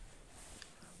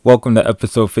Welcome to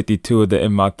episode 52 of the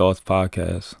In My Thoughts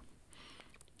podcast.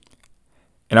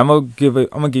 And I'm gonna give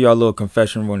y'all a little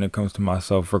confession when it comes to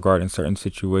myself regarding certain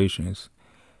situations.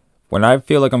 When I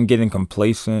feel like I'm getting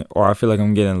complacent or I feel like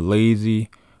I'm getting lazy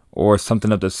or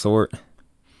something of the sort,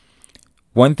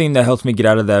 one thing that helps me get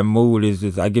out of that mood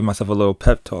is I give myself a little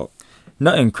pep talk.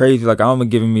 Nothing crazy, like I'm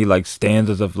giving me like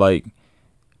stanzas of like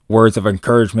words of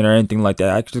encouragement or anything like that.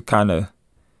 I just kind of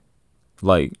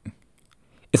like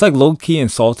it's like low key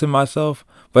insulting myself,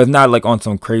 but it's not like on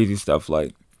some crazy stuff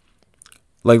like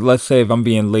let's say if I'm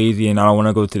being lazy and I don't want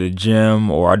to go to the gym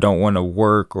or I don't want to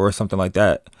work or something like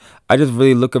that. I just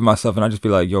really look at myself and I just be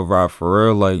like, yo, Rob, for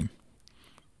real, like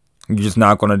you're just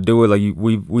not gonna do it. Like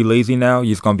we lazy now.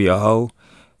 You're just gonna be a hoe.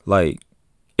 Like,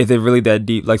 is it really that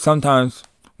deep? Like sometimes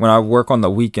when I work on the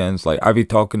weekends, like I be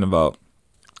talking about,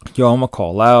 yo, I'm gonna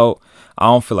call out. I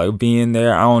don't feel like being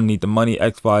there. I don't need the money,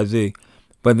 X, Y, Z.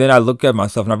 But then I look at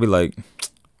myself and I be like,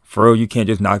 for real, you can't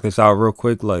just knock this out real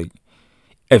quick. Like,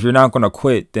 if you're not gonna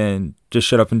quit, then just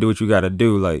shut up and do what you gotta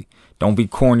do. Like, don't be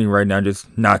corny right now.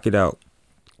 Just knock it out.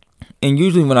 And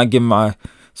usually when I give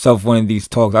myself one of these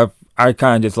talks, I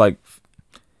kind of just like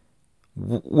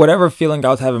whatever feeling I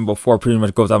was having before pretty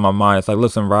much goes out of my mind. It's like,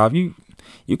 listen, Rob, you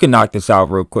can knock this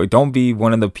out real quick. Don't be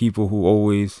one of the people who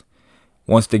always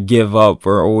wants to give up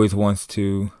or always wants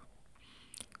to,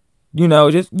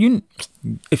 just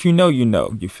if you know,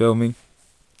 you feel me?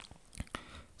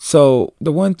 So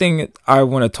the one thing I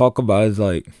want to talk about is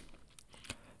like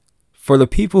for the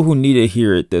people who need to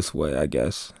hear it this way, I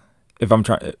guess. If I'm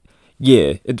trying,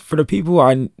 yeah, for the people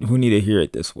who need to hear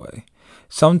it this way.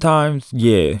 Sometimes,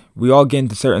 yeah, we all get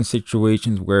into certain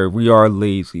situations where we are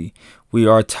lazy, we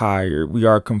are tired, we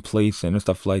are complacent and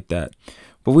stuff like that.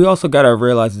 But we also gotta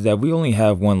realize is that we only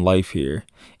have one life here,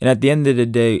 and at the end of the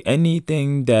day,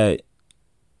 anything that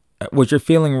what you're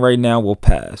feeling right now will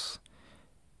pass.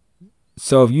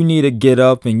 So if you need to get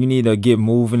up and you need to get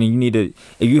moving and if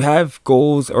you have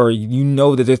goals or you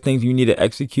know that there's things you need to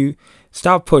execute,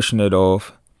 stop pushing it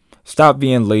off. Stop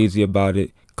being lazy about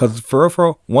it. Cause for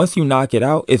real, once you knock it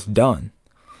out, it's done.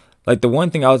 Like the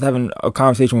one thing I was having a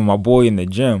conversation with my boy in the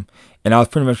gym and I was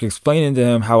pretty much explaining to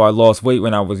him how I lost weight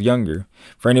when I was younger.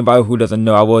 For anybody who doesn't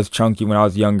know, I was chunky when I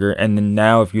was younger. And then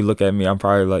now if you look at me, I'm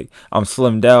probably like, I'm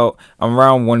slimmed out. I'm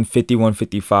around 150,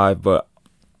 155, but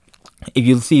if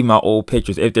you see my old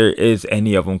pictures, if there is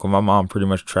any of them, because my mom pretty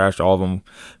much trashed all of them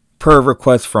per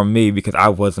request from me because I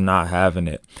was not having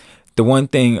it. The one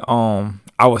thing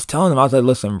I was telling him, I was like,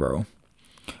 listen, bro,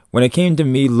 when it came to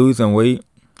me losing weight,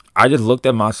 I just looked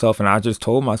at myself and I just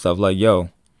told myself like, yo,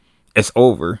 it's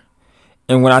over.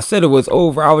 And when I said it was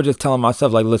over, I was just telling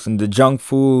myself like, listen, the junk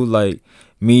food, like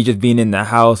me just being in the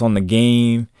house on the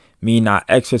game, me not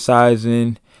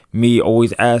exercising, me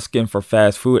always asking for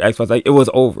fast food, exercise, like it was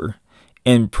over.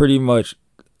 And pretty much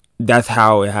that's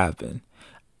how it happened.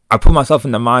 I put myself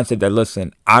in the mindset that,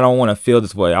 listen, I don't want to feel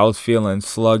this way. I was feeling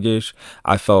sluggish.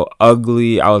 I felt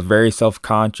ugly. I was very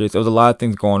self-conscious. There was a lot of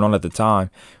things going on at the time.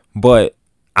 But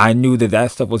I knew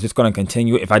that stuff was just going to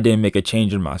continue if I didn't make a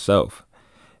change in myself.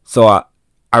 So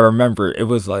I remember it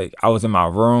was like I was in my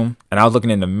room and I was looking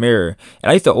in the mirror. And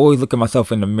I used to always look at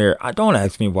myself in the mirror. I don't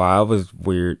ask me why. I was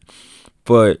weird.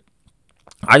 But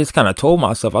I just kind of told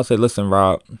myself, I said, listen,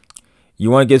 Rob, you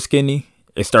want to get skinny?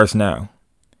 It starts now.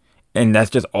 And that's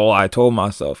just all I told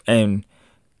myself. And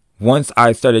once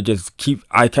I started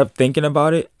I kept thinking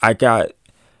about it. I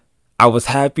was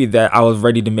happy that I was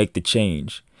ready to make the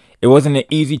change. It wasn't an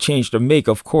easy change to make,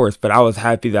 of course, but I was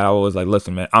happy that I was like,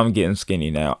 listen, man, I'm getting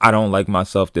skinny now. I don't like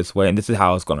myself this way, and this is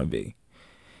how it's gonna be.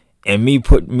 And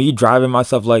me driving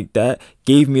myself like that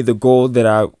gave me the goal that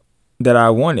I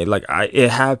wanted. Like it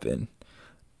happened.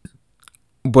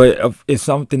 But it's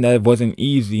something that wasn't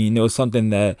easy, and it was something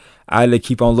that I had to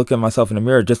keep on looking at myself in the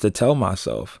mirror just to tell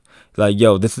myself, like,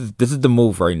 yo, this is the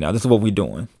move right now. This is what we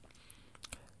doing.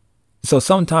 So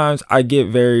sometimes I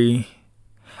get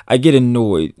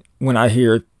annoyed when I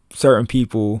hear certain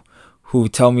people who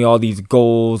tell me all these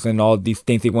goals and all these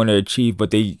things they want to achieve,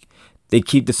 but they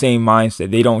keep the same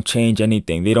mindset. They don't change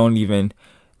anything. They don't even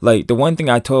like the one thing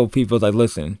I told people is like,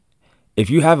 listen, if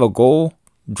you have a goal,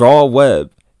 draw a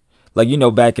web. Like,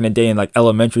 back in the day in like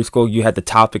elementary school, you had the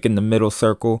topic in the middle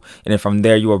circle. And then from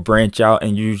there, you would branch out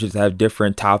and you just have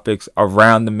different topics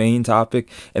around the main topic.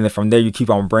 And then from there, you keep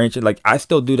on branching. Like, I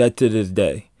still do that to this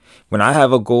day. When I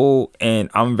have a goal and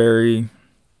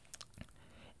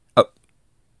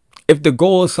if the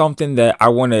goal is something that I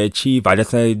want to achieve, I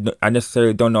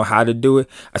necessarily don't know how to do it.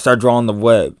 I start drawing the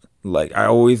web. Like, I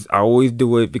always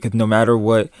do it because no matter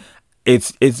what,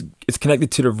 it's connected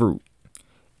to the root.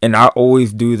 And I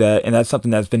always do that, and that's something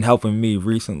that's been helping me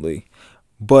recently.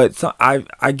 But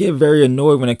I get very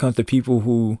annoyed when it comes to people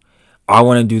who, I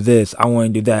want to do this, I want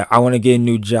to do that, I want to get a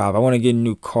new job, I want to get a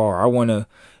new car, I want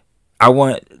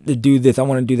to do this, I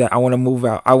want to do that, I want to move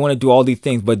out, I want to do all these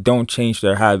things, but don't change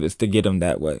their habits to get them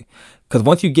that way. Because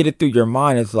once you get it through your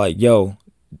mind, it's like, yo,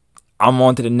 I'm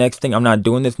on to the next thing, I'm not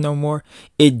doing this no more.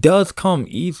 It does come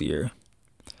easier.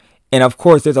 And of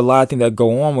course, there's a lot of things that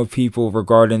go on with people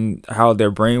regarding how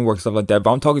their brain works, stuff like that.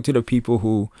 But I'm talking to the people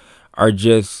who are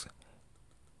just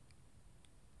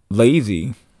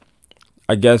lazy.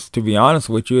 I guess, to be honest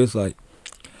with you, it's like,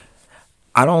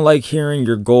 I don't like hearing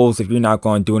your goals if you're not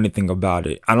going to do anything about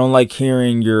it. I don't like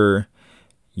hearing your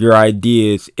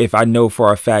ideas if I know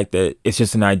for a fact that it's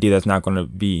just an idea that's not going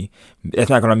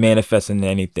to manifest into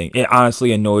anything. It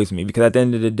honestly annoys me because at the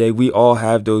end of the day, we all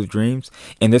have those dreams,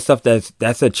 and there's stuff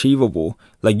that's achievable.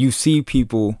 Like, you see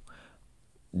people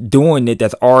doing it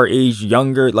that's our age,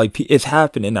 younger, like, it's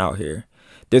happening out here.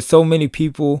 There's so many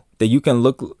people that you can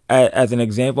look at as an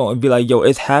example and be like, yo,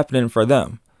 it's happening for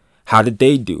them. How did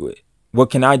they do it? What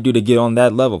can I do to get on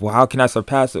that level? Well, how can I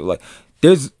surpass it? Like,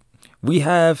 we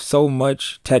have so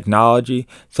much technology.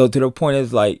 So to the point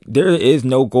is, like, there is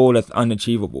no goal that's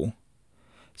unachievable.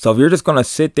 So if you're just going to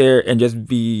sit there and just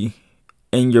be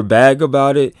in your bag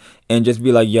about it and just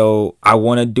be like, yo, I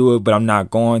want to do it, but I'm not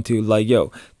going to, like,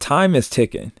 yo, time is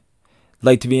ticking.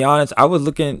 Like, to be honest, I was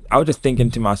just thinking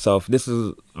to myself, this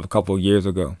is a couple of years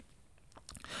ago.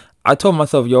 I told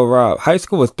myself, yo, Rob, high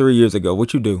school was 3 years ago.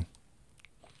 What you do?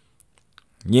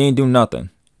 You ain't do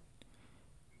nothing.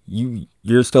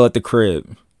 You're still at the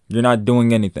crib. You're not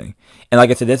doing anything. And like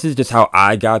I said, this is just how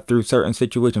I got through certain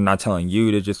situations. I'm not telling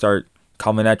you to just start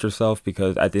coming at yourself,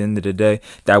 because at the end of the day,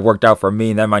 that worked out for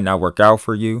me and that might not work out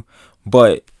for you.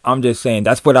 But I'm just saying,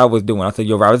 that's what I was doing. I said,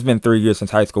 yo, Rob, it's been 3 years since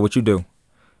high school. What you do?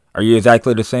 Are you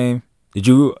exactly the same? Did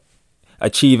you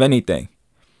achieve anything?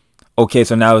 Okay,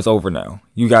 so now it's over now.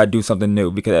 You got to do something new,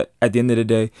 because at the end of the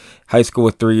day, high school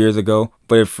was 3 years ago,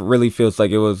 but it really feels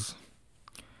like it was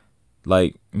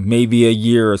like maybe a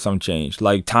year or some change.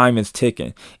 Like, time is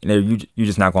ticking, and you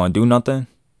just not going to do nothing.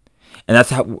 And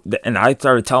that's how, and I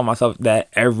started telling myself that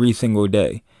every single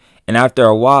day. And after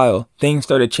a while, things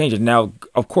started changing. Now,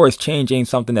 of course, change ain't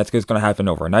something that's just going to happen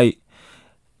overnight.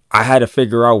 I had to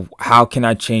figure out, how can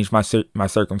I change my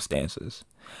circumstances.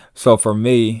 So for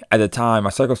me, at the time, my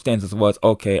circumstances was,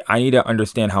 okay, I need to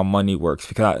understand how money works,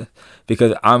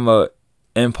 because I'm a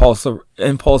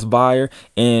impulse buyer,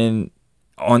 and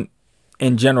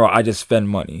in general, I just spend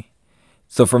money.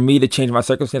 So for me to change my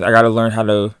circumstance, I got to learn how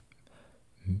to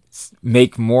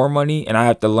make more money, and I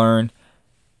have to learn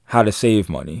how to save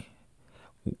money.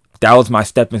 That was my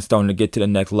stepping stone to get to the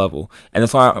next level. And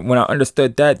that's why when I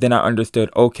understood that, then I understood,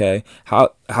 okay,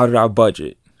 how did I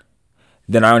budget?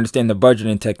 Then I understand the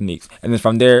budgeting techniques. And then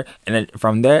from there,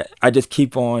 I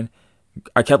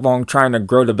kept on trying to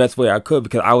grow the best way I could,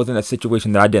 because I was in a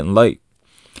situation that I didn't like.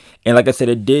 And like I said,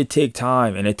 it did take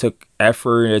time, and it took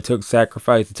effort, and it took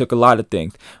sacrifice, it took a lot of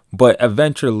things. But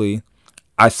eventually,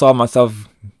 I saw myself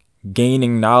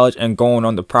gaining knowledge and going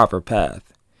on the proper path.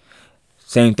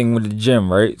 Same thing with the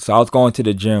gym, right? So I was going to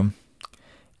the gym,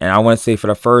 and I want to say for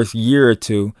the first year or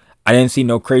two, I didn't see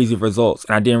no crazy results,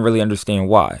 and I didn't really understand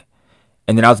why.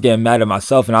 And then I was getting mad at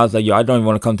myself, and I was like, yo, I don't even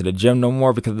want to come to the gym no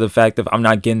more, because of the fact that I'm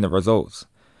not getting the results.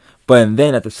 But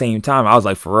then at the same time, I was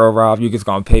like, for real, Rob, you're just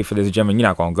going to pay for this gym and you're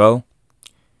not going to go?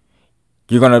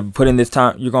 You're going to put in this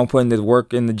time, you're going to put in this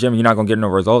work in the gym, and you're not going to get no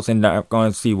results, and not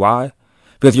going to see why?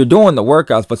 Because you're doing the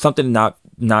workouts, but something not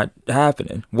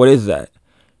happening. What is that?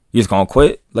 You just gonna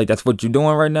quit? Like, that's what you're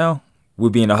doing right now? We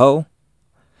being a hoe?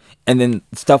 And then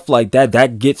stuff like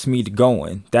that gets me to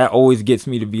going. That always gets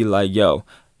me to be like, yo,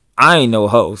 I ain't no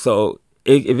hoe. So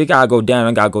if it gotta go down,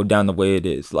 it gotta go down the way it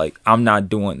is. Like, I'm not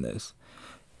doing this.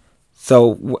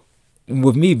 So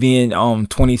with me being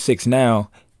 26 now,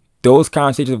 those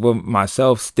conversations with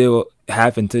myself still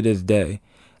happen to this day.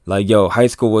 Like, yo, high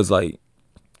school was like,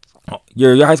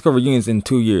 your high school reunion's in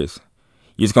 2 years.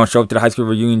 You just gonna show up to the high school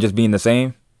reunion just being the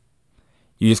same?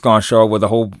 You just gonna show up with a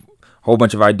whole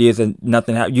bunch of ideas and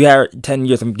nothing happened. You had 10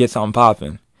 years to get something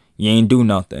popping. You ain't do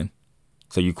nothing.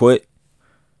 So you quit?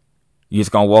 You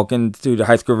just gonna walk into the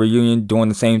high school reunion doing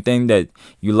the same thing that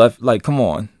you left? Like, come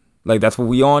on. Like, that's what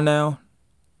we on now?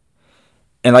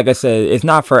 And like I said, it's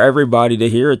not for everybody to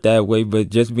hear it that way, but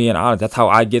just being honest, that's how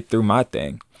I get through my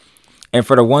thing. And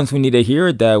for the ones who need to hear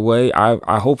it that way,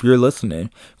 I hope you're listening.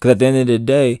 Because at the end of the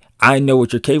day, I know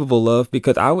what you're capable of,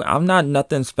 because I'm not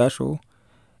nothing special.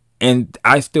 And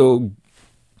I still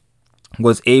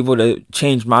was able to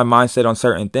change my mindset on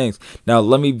certain things. Now,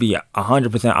 let me be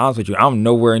 100% honest with you. I'm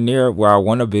nowhere near where I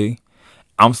want to be.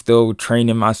 I'm still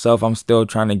training myself. I'm still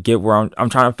trying to get where I'm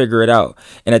trying to figure it out.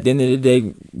 And at the end of the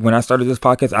day, when I started this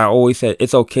podcast, I always said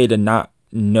it's okay to not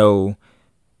know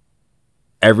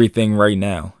everything right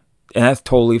now. And that's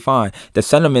totally fine. The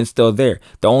sentiment's still there.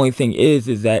 The only thing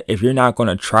is that if you're not going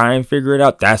to try and figure it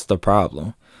out, that's the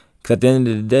problem. Because at the end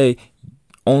of the day,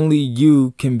 only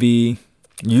you can be,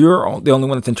 you're the only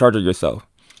one that's in charge of yourself.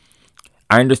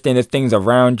 I understand there's things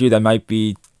around you that might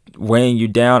be weighing you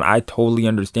down. I totally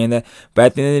understand that. But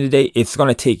at the end of the day, it's going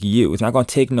to take you. It's not going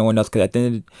to take no one else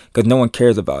because no one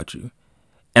cares about you.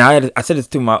 And I said this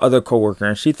to my other coworker,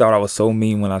 and she thought I was so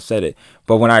mean when I said it.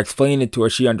 But when I explained it to her,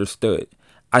 she understood.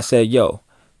 I said, yo,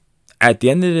 at the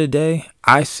end of the day,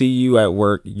 I see you at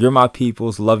work. You're my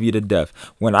peoples. Love you to death.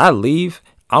 When I leave,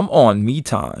 I'm on me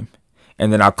time.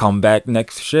 And then I'll come back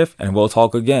next shift and we'll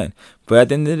talk again. But at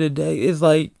the end of the day, it's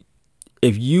like,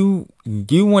 if you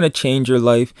want to change your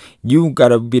life, you got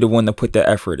to be the one to put the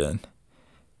effort in.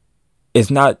 It's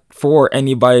not for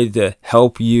anybody to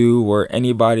help you or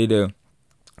anybody to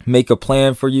make a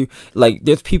plan for you. Like,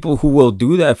 there's people who will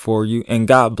do that for you, and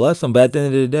God bless them. But at the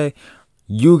end of the day,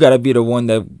 you got to be the one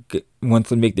that wants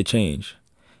to make the change.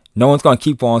 No one's going to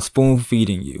keep on spoon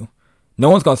feeding you. No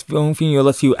one's going to spoon feed you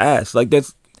unless you ask. Like,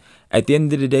 that's, at the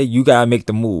end of the day, you got to make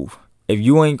the move. If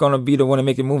you ain't going to be the one to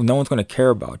make the move, no one's going to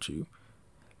care about you.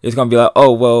 It's going to be like,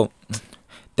 oh, well,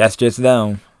 that's just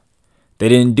them. They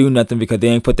didn't do nothing because they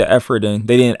ain't put the effort in.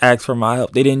 They didn't ask for my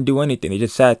help. They didn't do anything. They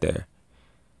just sat there.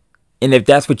 And if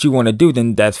that's what you want to do,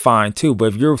 then that's fine too. But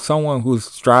if you're someone who's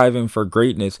striving for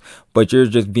greatness, but you're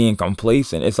just being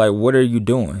complacent, it's like, what are you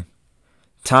doing?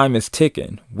 Time is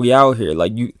ticking. We out here.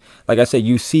 Like I said,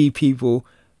 you see people.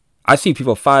 I see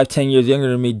people 5-10 years younger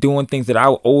than me doing things that I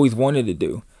always wanted to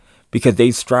do because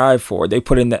they strive for it. They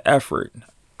put in the effort.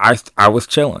 I was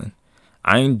chilling.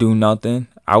 I ain't do nothing.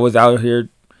 I was out here,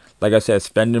 like I said,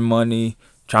 spending money,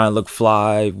 trying to look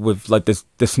fly with like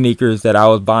the sneakers that I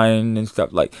was buying and stuff.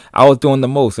 Like, I was doing the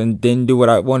most and didn't do what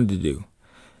I wanted to do.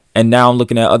 And now I'm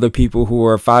looking at other people who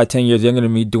are 5-10 years younger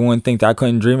than me doing things I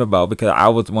couldn't dream about because I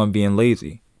was the one being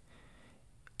lazy.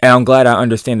 And I'm glad I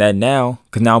understand that now,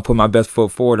 because now I'm putting my best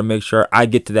foot forward to make sure I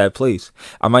get to that place.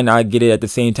 I might not get it at the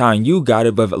same time you got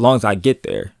it, but as long as I get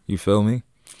there, you feel me?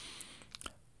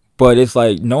 But it's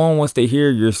like, no one wants to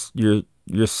hear your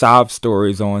sob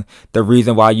stories on the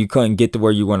reason why you couldn't get to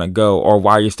where you want to go or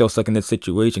why you're still stuck in this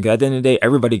situation. Because at the end of the day,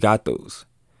 everybody got those.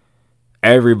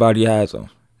 Everybody has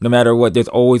them. No matter what, there's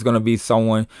always going to be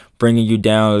someone bringing you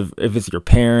down. If it's your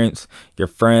parents, your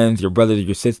friends, your brother,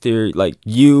 your sister, like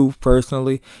you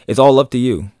personally, it's all up to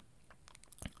you.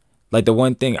 Like, the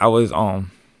one thing I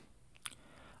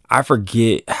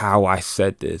forget how I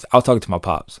said this. I was talking to my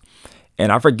pops.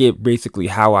 And I forget basically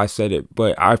how I said it.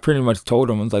 But I pretty much told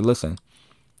him, I was like, listen,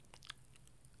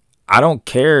 I don't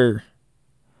care.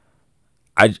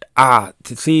 To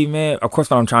see, man, of course,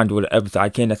 when I'm trying to do an episode, I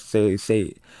can't necessarily say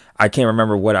it. I can't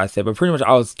remember what I said, but pretty much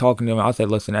I was talking to him. I said,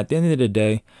 listen, at the end of the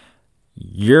day,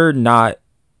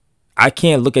 I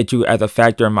can't look at you as a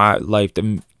factor in my life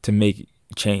to make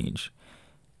change.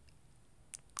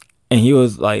 And he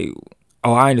was like,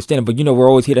 oh, I understand it, but we're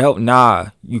always here to help. Nah,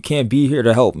 you can't be here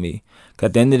to help me. 'Cause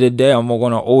at the end of the day, I'm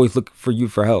going to always look for you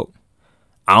for help.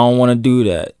 I don't want to do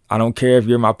that. I don't care if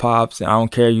you're my pops, and I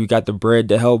don't care if you got the bread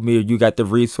to help me or you got the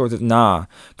resources. Nah,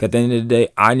 'cause at the end of the day,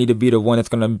 I need to be the one that's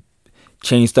going to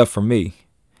change stuff for me.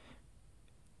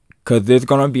 'Cause there's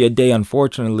going to be a day,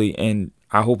 unfortunately, and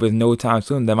I hope it's no time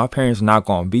soon, that my parents are not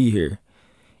going to be here.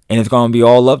 And it's going to be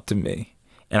all up to me.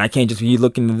 And I can't just be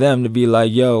looking to them to be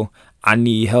like, yo, I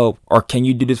need help. Or can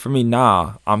you do this for me?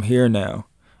 Nah, I'm here now.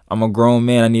 I'm a grown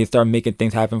man. I need to start making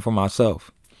things happen for myself.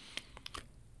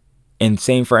 And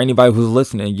same for anybody who's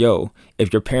listening. Yo,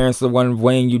 if your parents are the one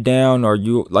weighing you down or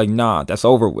you like, nah, that's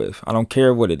over with. I don't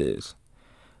care what it is.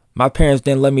 My parents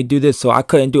didn't let me do this, so I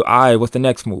couldn't do. What's the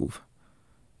next move?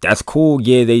 That's cool.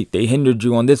 Yeah, they hindered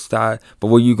you on this side, but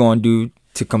what are you gonna do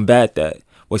to combat that?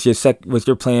 What's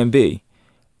your plan B?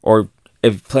 Or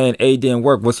if plan A didn't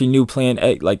work, what's your new plan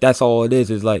A? Like, that's all it is.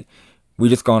 Is like, we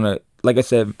just gonna, like I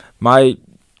said,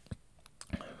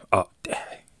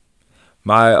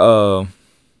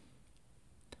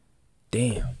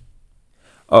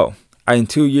 in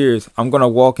 2 years, I'm gonna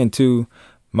walk into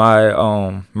my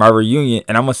reunion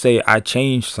and I'm gonna say I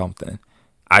changed something.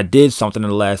 I did something in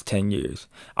the last 10 years.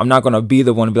 I'm not gonna be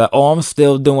the one to be like, oh, I'm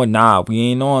still doing. Nah, we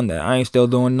ain't on that. I ain't still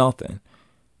doing nothing.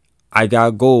 I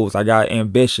got goals. I got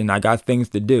ambition. I got things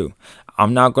to do.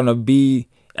 I'm not gonna be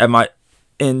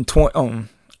in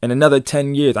another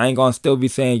 10 years. I ain't gonna still be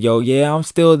saying, yo, yeah, I'm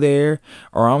still there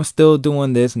or I'm still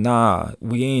doing this. Nah,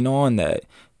 we ain't on that.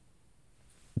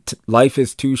 Life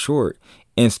is too short.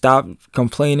 and stop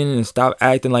complaining and stop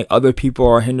acting like other people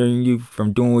are hindering you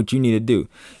from doing what you need to do.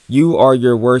 You are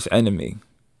your worst enemy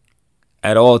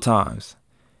at all times.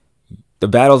 The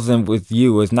battle's in with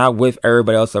you. It's not with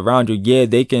everybody else around you. Yeah,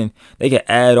 they can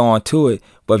add on to it,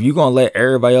 but if you're gonna let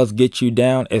everybody else get you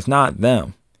down, it's not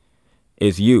them.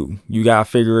 It's you. You gotta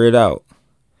figure it out.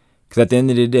 Because at the end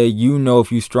of the day, you know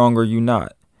if you're strong or you're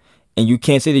not. And you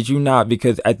can't say that you're not,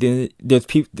 because at the end,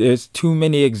 there's too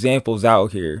many examples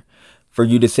out here for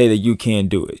you to say that you can't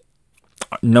do it.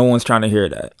 No one's trying to hear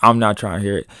that. I'm not trying to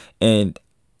hear it. And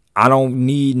I don't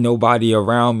need nobody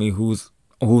around me who's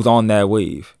on that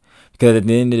wave. Because at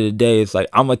the end of the day, it's like,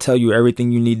 I'm going to tell you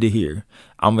everything you need to hear.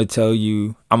 I'm going to tell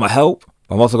you, I'm going to help.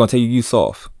 I'm also going to tell you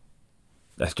soft.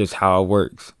 That's just how it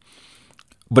works.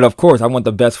 But of course, I want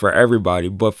the best for everybody.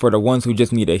 But for the ones who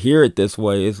just need to hear it this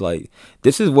way, it's like,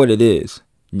 this is what it is.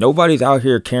 Nobody's out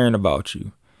here caring about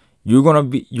you. You're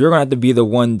gonna have to be the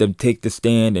one to take the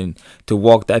stand and to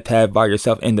walk that path by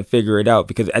yourself and to figure it out.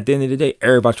 Because at the end of the day,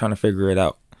 everybody's trying to figure it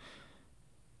out.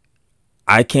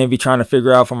 I can't be trying to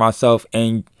figure it out for myself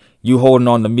and you holding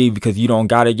on to me because you don't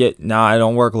got it yet. Nah, I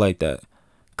don't work like that.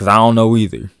 Because I don't know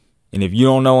either. And if you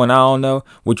don't know and I don't know,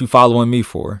 what you following me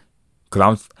for?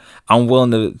 Because I'm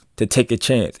willing to take a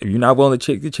chance. If you're not willing to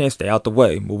take the chance, stay out the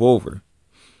way. Move over.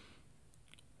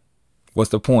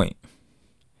 What's the point?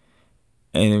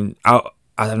 And I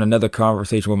had another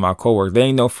conversation with my coworker. There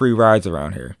ain't no free rides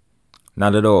around here.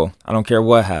 Not at all. I don't care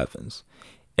what happens.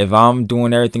 If I'm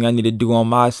doing everything I need to do on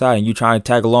my side and you trying to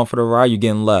tag along for the ride, you're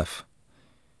getting left.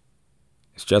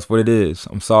 It's just what it is.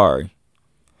 I'm sorry.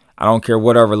 I don't care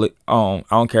whatever. I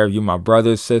don't care if you're my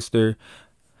brother, sister,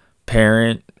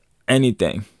 parent,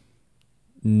 anything.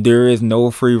 There is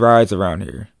no free rides around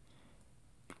here.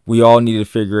 We all need to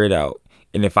figure it out.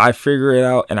 And if I figure it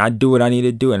out and I do what I need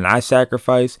to do and I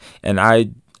sacrifice and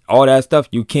all that stuff,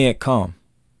 you can't come.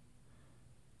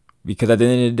 Because at the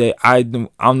end of the day,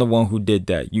 I'm the one who did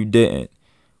that. You didn't.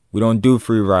 We don't do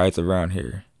free rides around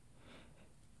here.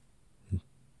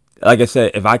 Like I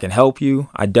said, if I can help you,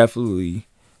 I definitely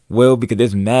will, because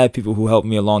there's mad people who helped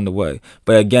me along the way.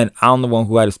 But again, I'm the one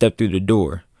who had to step through the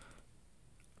door.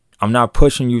 I'm not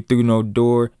pushing you through no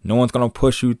door. No one's going to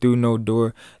push you through no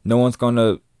door. No one's going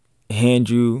to hand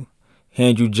you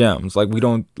gems. Like, we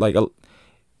don't, like,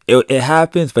 it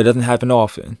happens, but it doesn't happen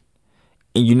often.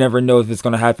 And you never know if it's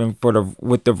going to happen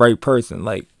with the right person.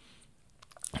 Like,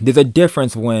 there's a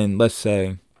difference when, let's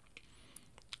say,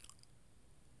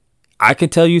 I can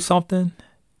tell you something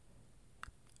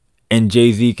and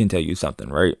Jay-Z can tell you something,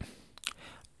 right?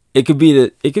 It could be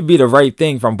the right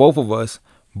thing from both of us,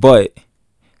 but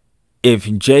if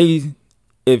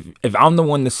I'm the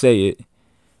one to say it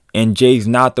and Jay's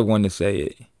not the one to say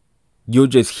it, you'll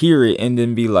just hear it and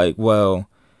then be like, well,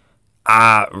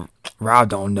 Rob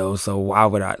don't know, so why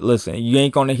would I listen? You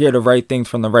ain't gonna hear the right things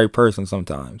from the right person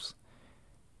sometimes.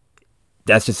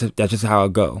 That's just how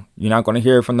it go. You're not gonna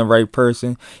hear it from the right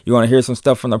person. You're gonna hear some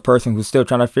stuff from the person who's still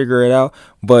trying to figure it out.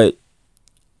 But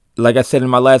like I said in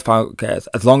my last podcast,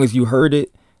 as long as you heard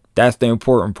it, that's the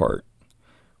important part.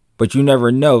 But you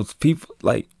never know. People,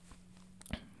 like,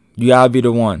 you gotta be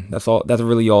the one. That's all. That's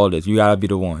really all it is. You gotta be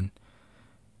the one.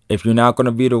 If you're not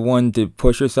gonna be the one to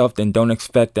push yourself, then don't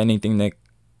expect anything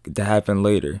to happen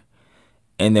later.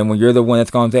 And then when you're the one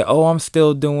that's gonna say, "Oh, I'm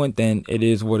still doing," then it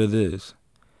is what it is.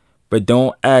 But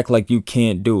don't act like you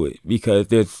can't do it, because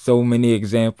there's so many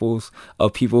examples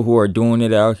of people who are doing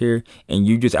it out here, and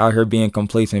you just out here being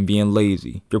complacent, being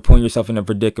lazy. You're putting yourself in a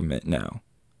predicament now.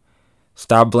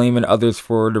 Stop blaming others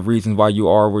for the reasons why you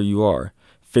are where you are.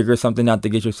 Figure something out to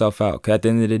get yourself out. Because at the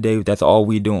end of the day, that's all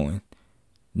we doing.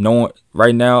 No one,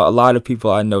 right now, a lot of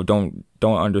people I know don't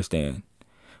understand.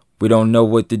 We don't know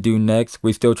what to do next.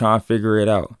 We still trying to figure it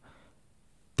out.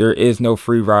 There is no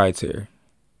free rides here.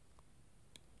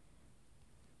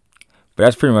 But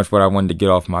that's pretty much what I wanted to get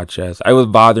off my chest. It was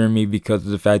bothering me because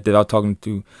of the fact that I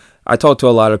talk to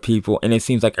a lot of people, and it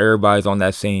seems like everybody's on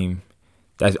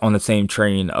that's on the same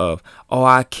train of, oh,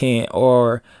 I can't,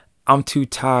 or I'm too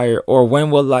tired, or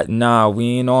when will I? Nah,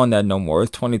 we ain't on that no more.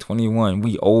 It's 2021.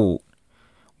 We old.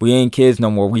 We ain't kids no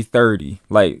more. We 30.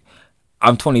 Like,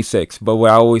 I'm 26, but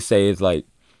what I always say is, like,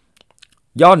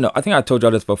 y'all know, I think I told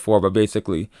y'all this before, but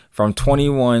basically from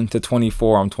 21 to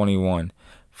 24, I'm 21.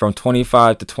 From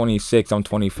 25 to 26, I'm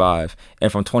 25.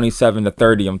 And from 27 to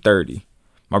 30, I'm 30.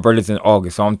 My birthday's in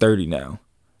August, so I'm 30 now.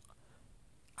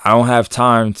 I don't have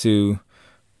time to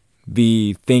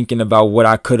be thinking about what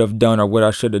I could have done or what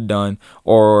I should have done,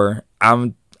 or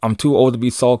I'm too old to be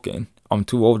sulking. I'm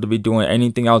too old to be doing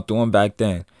anything I was doing back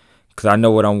then, because I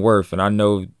know what I'm worth and I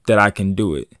know that I can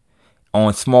do it.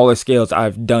 On smaller scales,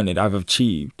 I've done it. I've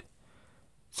achieved.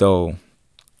 So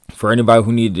for anybody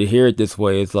who needed to hear it this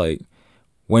way, it's like,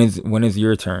 when is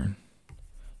your turn?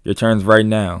 Your turn's right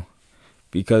now.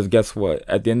 Because guess what?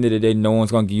 At the end of the day, no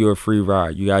one's gonna give you a free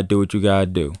ride. You gotta do what you gotta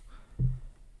do.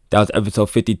 That was episode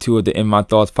 52 of the In My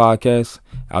Thoughts podcast.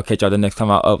 I'll catch y'all the next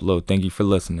time I upload. Thank you for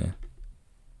listening.